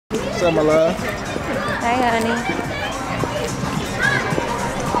What's up, my love? Hey, honey.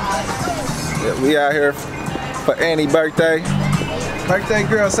 Yeah, we out here for Annie's birthday. Birthday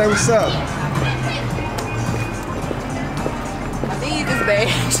girl, say what's up. My knees is bad.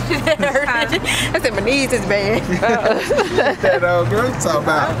 I said my knees is bad. That old girl you talking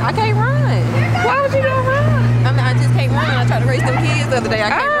about? I can't run. Why would you not run? I just can't run. I tried to raise them kids the other day. I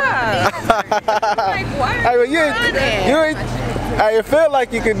can't run. Like, why? Hey, well, you feel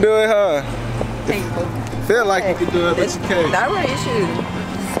like you can do it, huh? Feel like you can do it, but you can't. That right issue.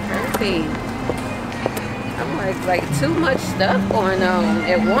 It's crazy. I'm like too much stuff going on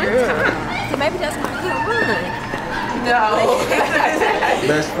at one time. So maybe that's why I can't run. No.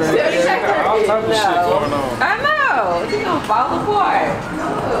 Best friend. All type of shit going on. I know. It's gonna fall apart. No,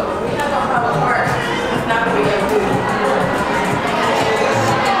 we're not gonna fall apart. It's not gonna be able to do.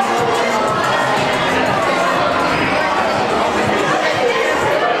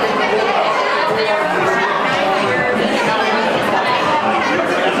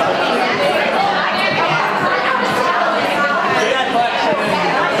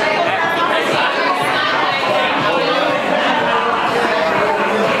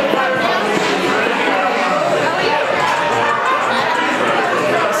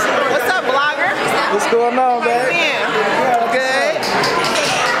 What's going on, man? Okay.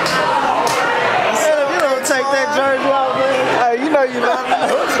 You don't take that jersey off, man. Hey, you know you love me.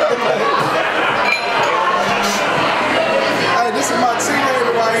 Hey, this is my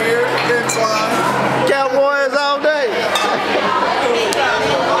teenager right here, Pinstripes. Cowboys all day.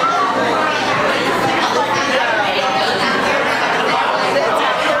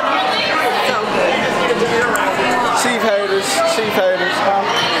 Chief haters, huh?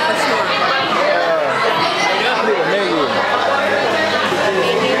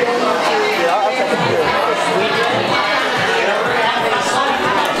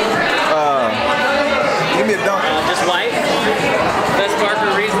 Give me a dunk. Just white. Best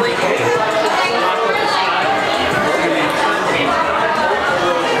Parker Riesling.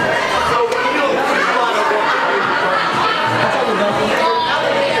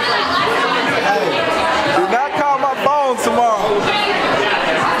 Hey, do not call my phone tomorrow.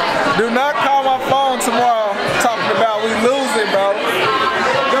 Do not call my phone tomorrow talking about we losing, bro.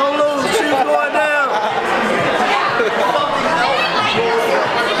 Don't lose. She's going down.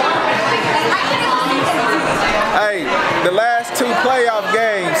 Hey, the last 2 playoff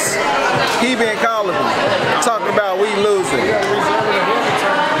games, he been calling me, talking about we losing.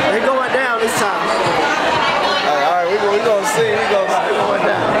 They going down this time. All right, we gonna see. We going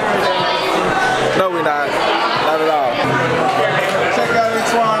down. No, we not. Not at all. Check out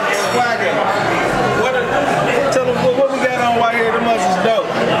Antoine swagger. Tell them what we got on right here. The much is dope.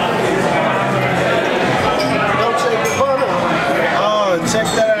 Don't check the fun. Oh, check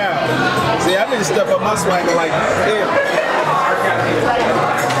that out. See, I need to step up my swagger like him.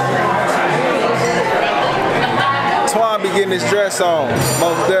 Twan be getting his dress on,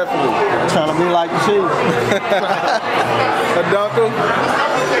 most definitely. Trying to be like the Chiefs. A dunkle.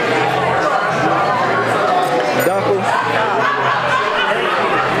 Dunkle.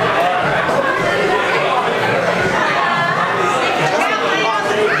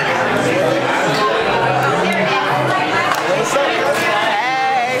 What's up, guys?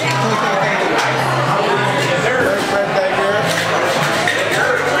 Birthday girl.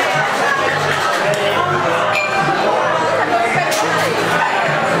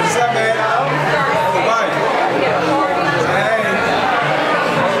 What's up, man? Bye. Hey.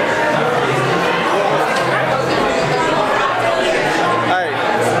 Hey,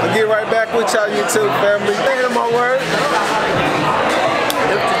 I'll get right back with y'all YouTube family. Ain't my word.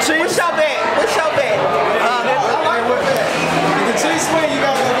 If the Chiefs, what's your bet? What's your bet? If the Chiefs win, you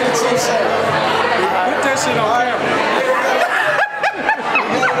gotta go get a Chiefs shirt. Put that shit on camera.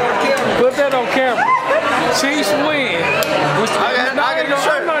 Put that on camera. Chiefs win. I'm not even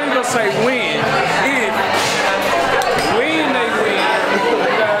gonna say win. If win, they win.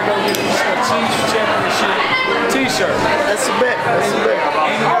 They gotta go get a Chiefs championship T-shirt. That's a bet. That's a bet.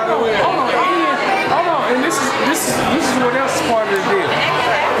 Hold on. And this is what else is part of the deal.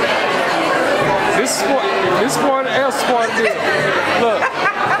 This is what else is part of the deal. Look,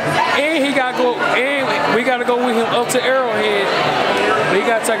 and he gotta go, and we gotta go with him up to Arrowhead. He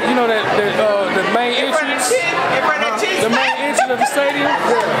gotta take, you know that the main entrance, the main entrance of the stadium.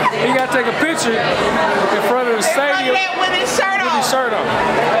 He gotta take a picture in front of the stadium with his shirt on. I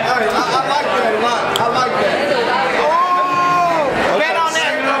like that a lot. I like that. Oh, bet on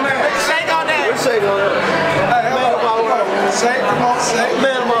that. Shake on that. Let's shake on that. Hey, man of my word. Shake, come on, shake.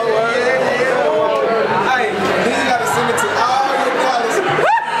 Man of my word. Hey, then you gotta send it to all your guys.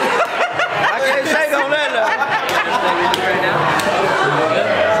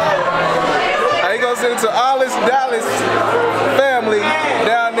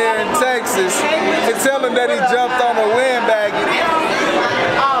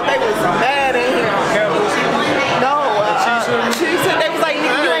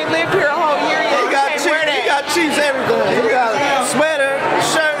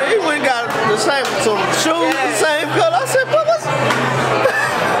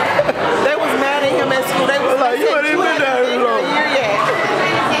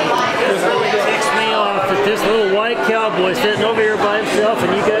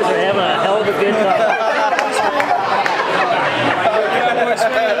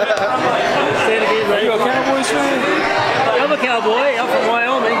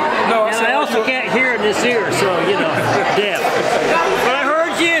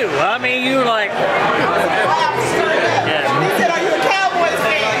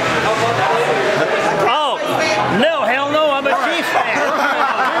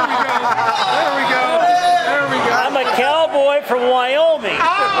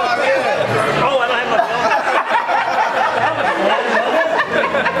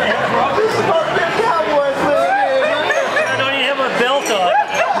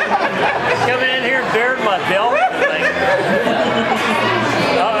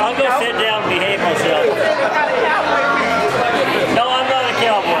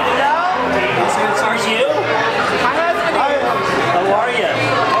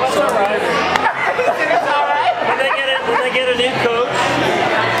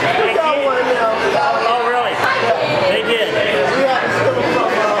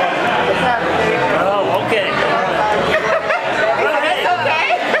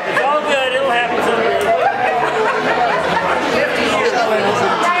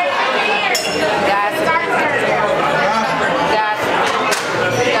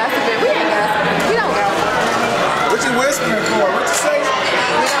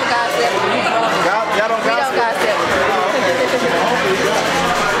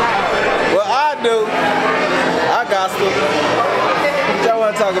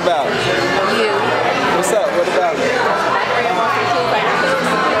 want to talk about? You. What's up? What about it?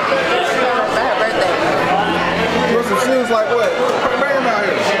 For her birthday. What's some shoes like what? Bring them out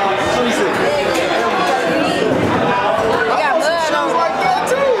here. Let me see. You got blood on. Shoes like that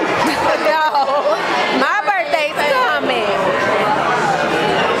too. No. My birthday's coming.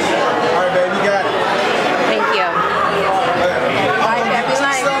 All right, baby, you got it. Thank you. I'm gonna get you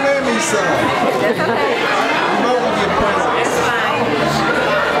some and me some. That's okay. You know we get presents. It's fine. It's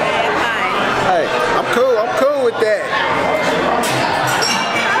fine. Hey, I'm cool with that.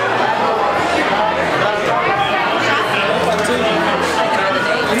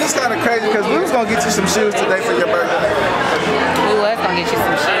 And it's kind of crazy because we was gonna get you some shoes today for your birthday. We was gonna get you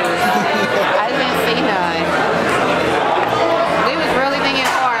some shoes. I didn't see none. We was really thinking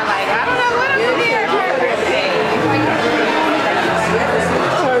hard, like, I don't know what I'm gonna get for her birthday.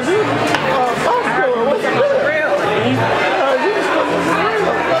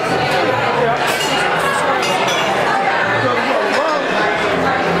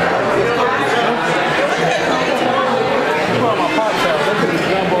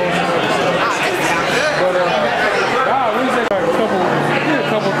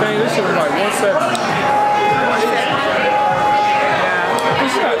 This shit was like 170.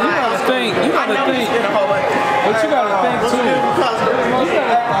 You gotta think, but you gotta think too.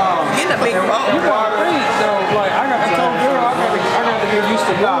 Get a big boat. You gotta think though, like I told girl I gotta get used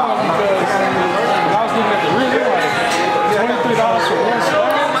to going because I was looking at the real like $23 for one slab.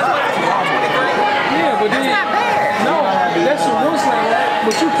 Yeah, but then no, that's your one slab, right?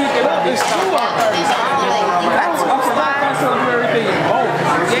 But you pick it up, it's two hours. I'm telling you everything in both.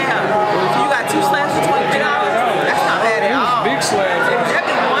 Yeah. You got 2 slabs for $23. That's not bad at all. Big slabs. That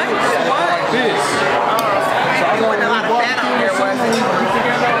big one? What? This. So I Wasn't a lot of fat on there, was it?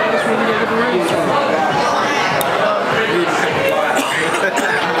 That's when you get the range from.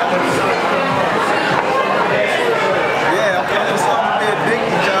 Yeah, I'm feeling something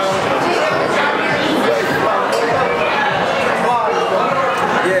addicted, John.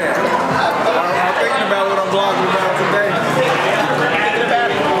 Yeah. I think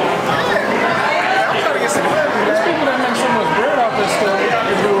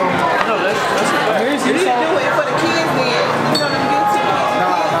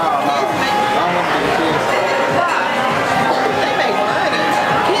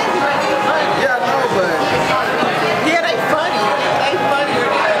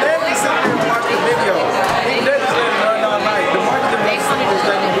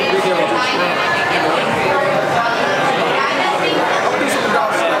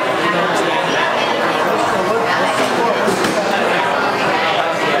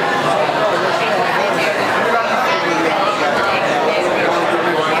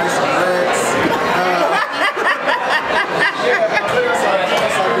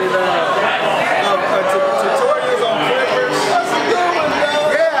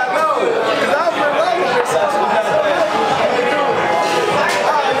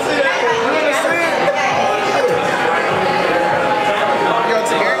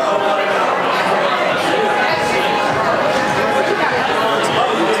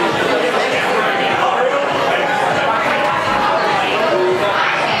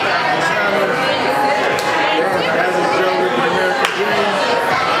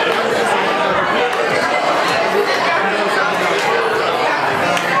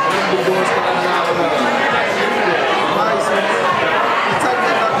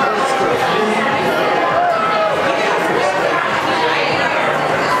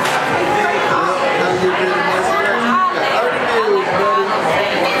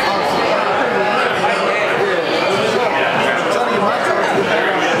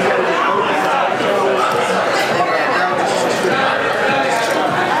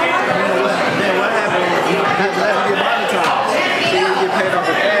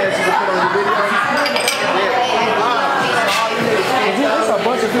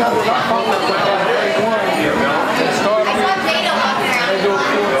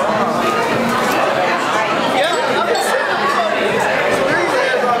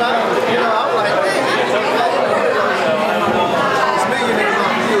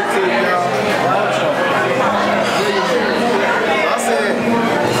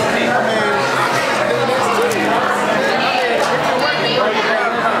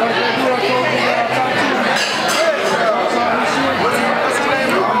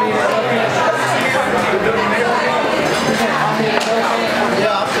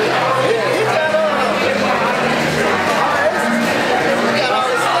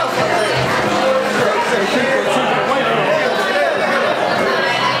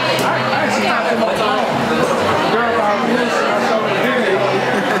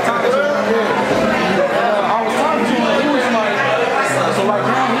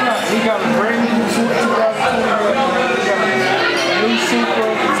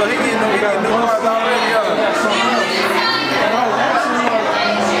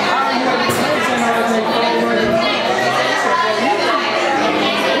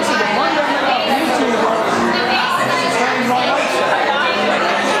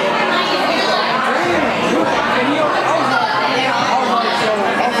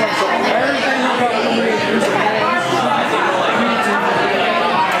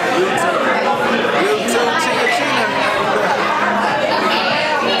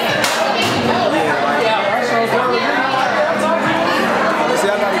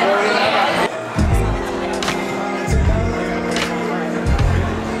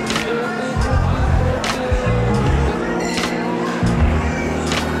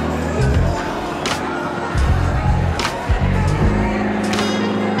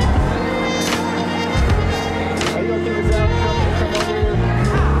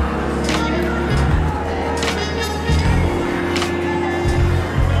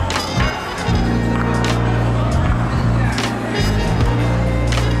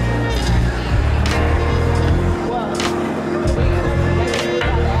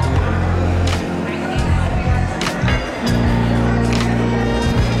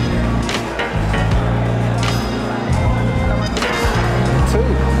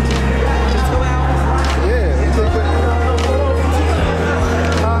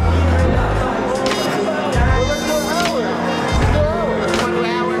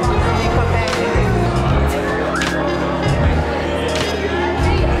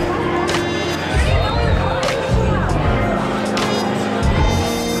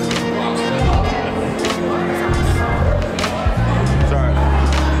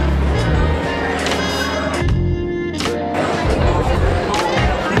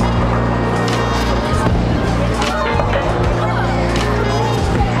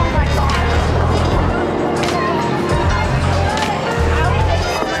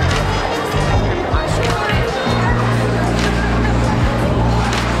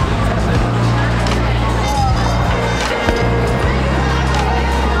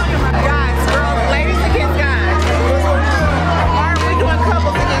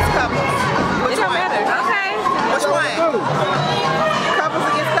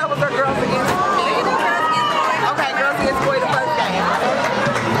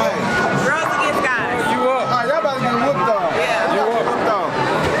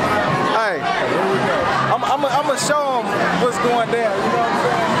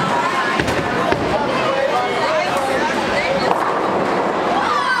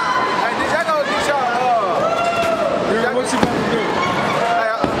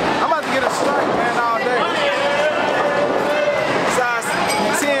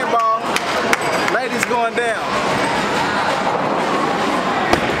going down?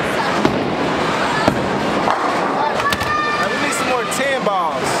 Now we need some more 10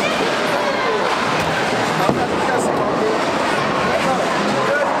 balls.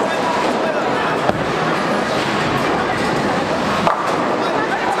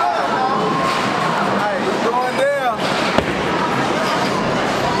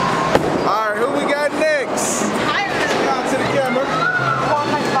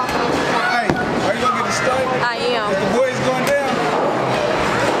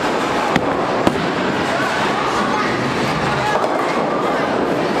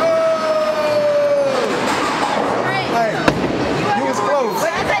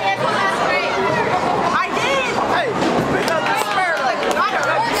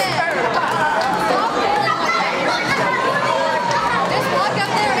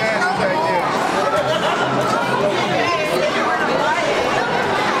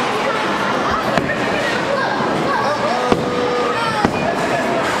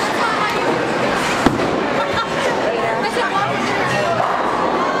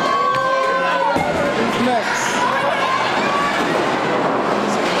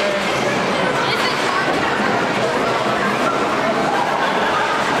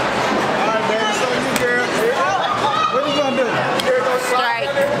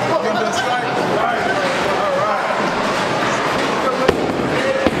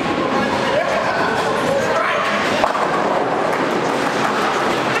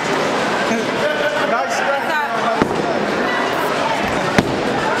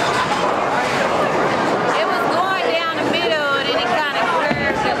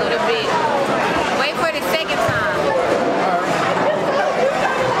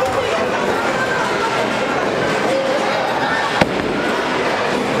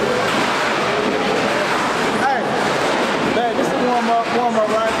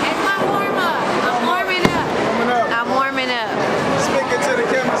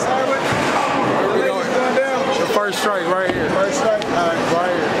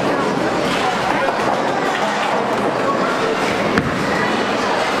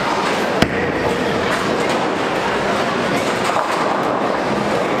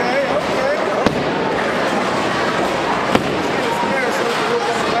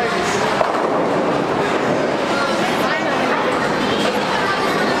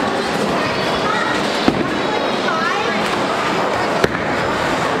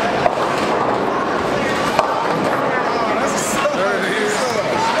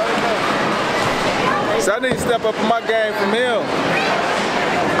 So I need to step up in my game from him.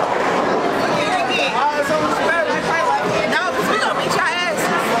 No, because we gonna beat your ass.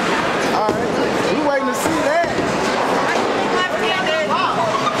 Alright, we waiting to see that.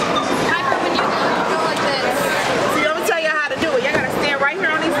 See, I'm gonna tell you how to do it. Y'all gotta stand right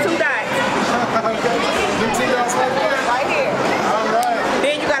here on these two dots. Okay. Them two dots right there? Right here. Alright.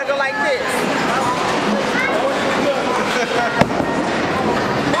 Then you gotta go like this.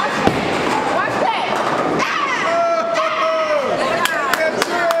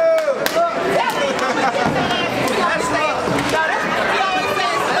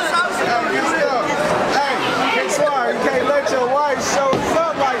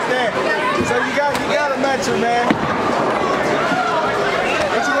 Man.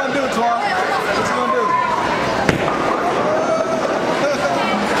 What you gonna do, Twan? What you gonna do?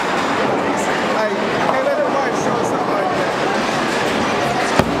 Hey, can't let the wife show something like that.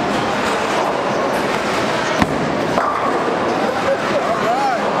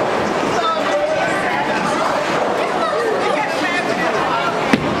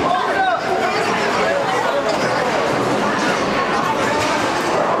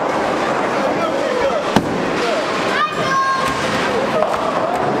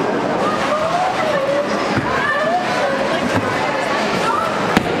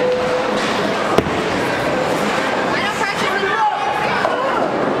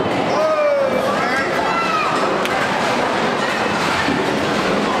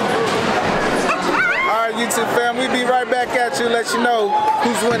 YouTube fam, we be right back at you, let you know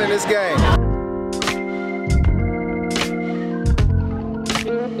who's winning this game.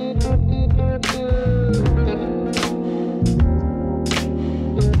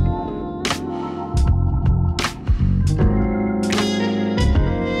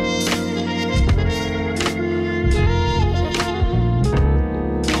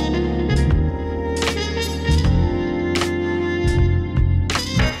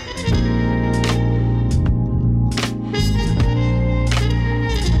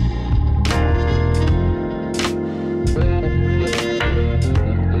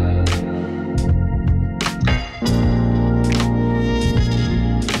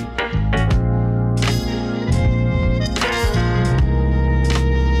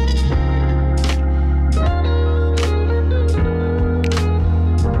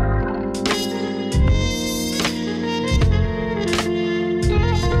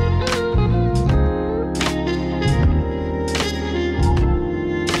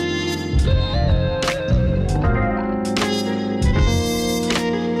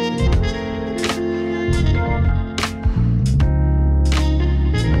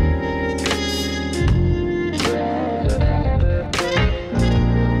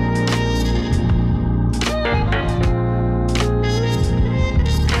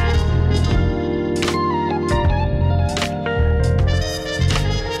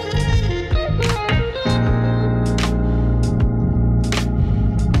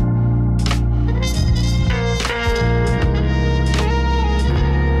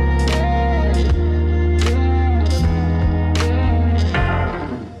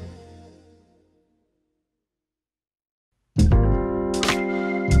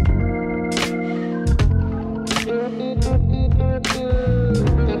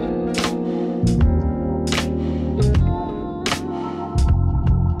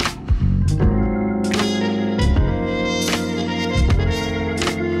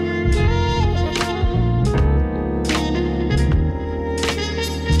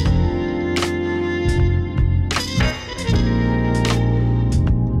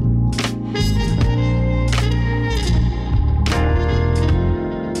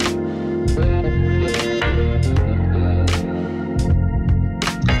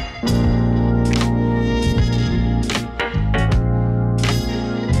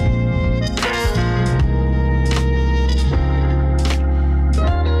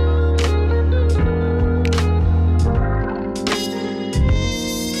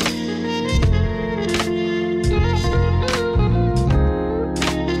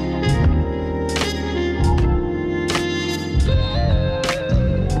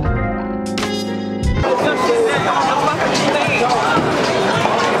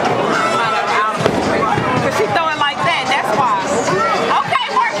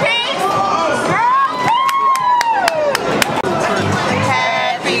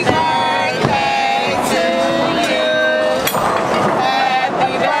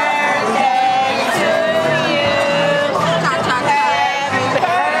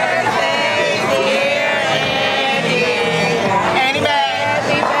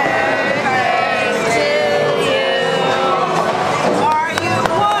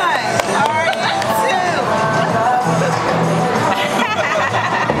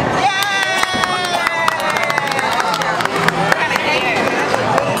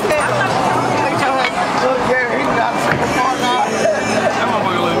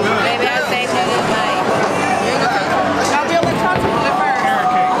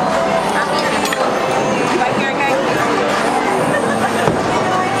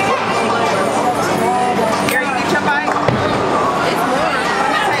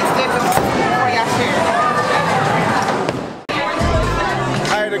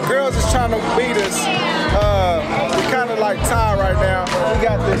 trying to beat us. We kind of like tied right now. We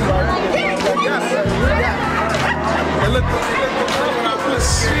got this right. And look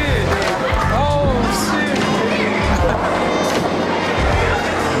shit. Oh shit.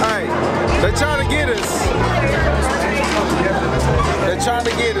 Hey, they're trying to get us. They're trying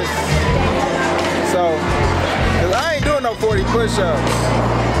to get us. So, 'cause I ain't doing no 40 push-ups.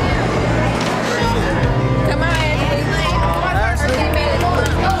 Come on, Ashley.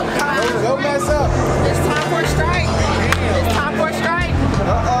 Go mess up. It's time for a strike. It's time for a strike.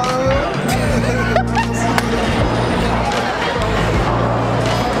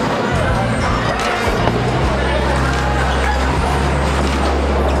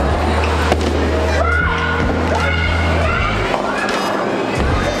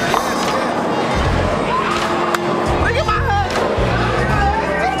 Look at my husband.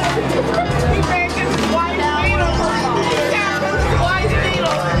 He made this white beetle. White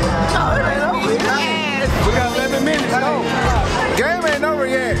beetle. We got 11 minutes. No. Game ain't over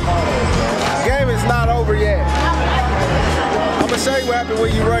yet. Game is not over yet. I'm gonna show you what happens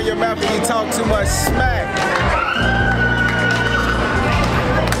when you run your mouth and you talk too much smack.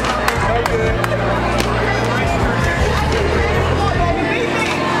 No good.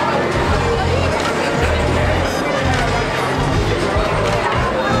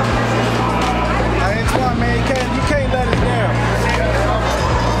 Antoine, man, you can't let us down.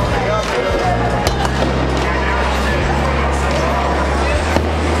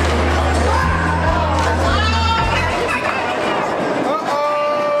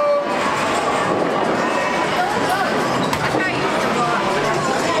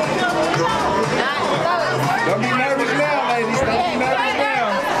 Don't be nervous now, ladies. Don't be nervous now.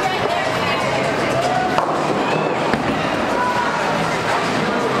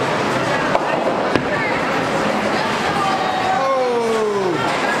 Oh.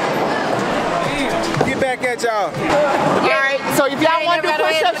 Get back at y'all. All right, so if y'all want to do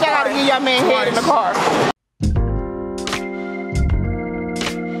push-ups, y'all got to get y'all man head in the car.